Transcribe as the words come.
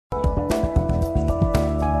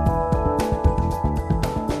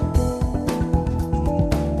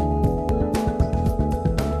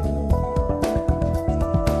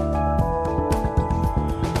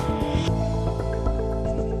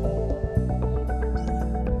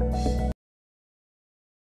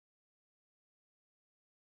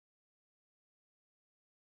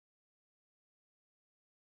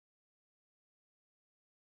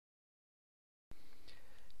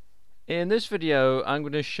In this video, I'm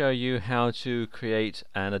going to show you how to create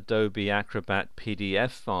an Adobe Acrobat PDF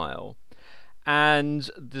file. And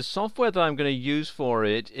the software that I'm going to use for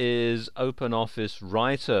it is OpenOffice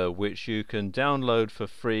Writer, which you can download for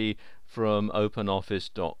free from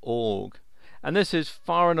openoffice.org. And this is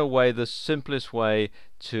far and away the simplest way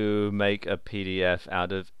to make a PDF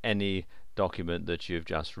out of any document that you've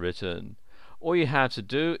just written. All you have to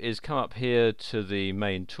do is come up here to the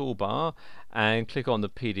main toolbar and click on the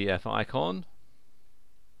PDF icon.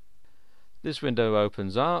 This window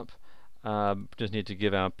opens up. Just need to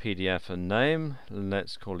give our PDF a name.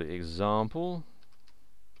 Let's call it example.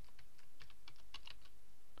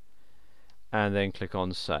 And then click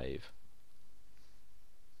on save.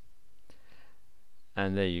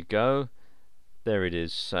 And there you go. There it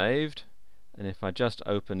is saved. And if I just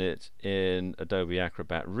open it in Adobe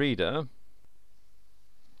Acrobat Reader,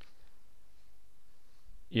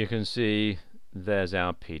 you can see there's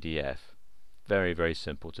our PDF. Very, very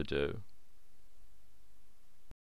simple to do.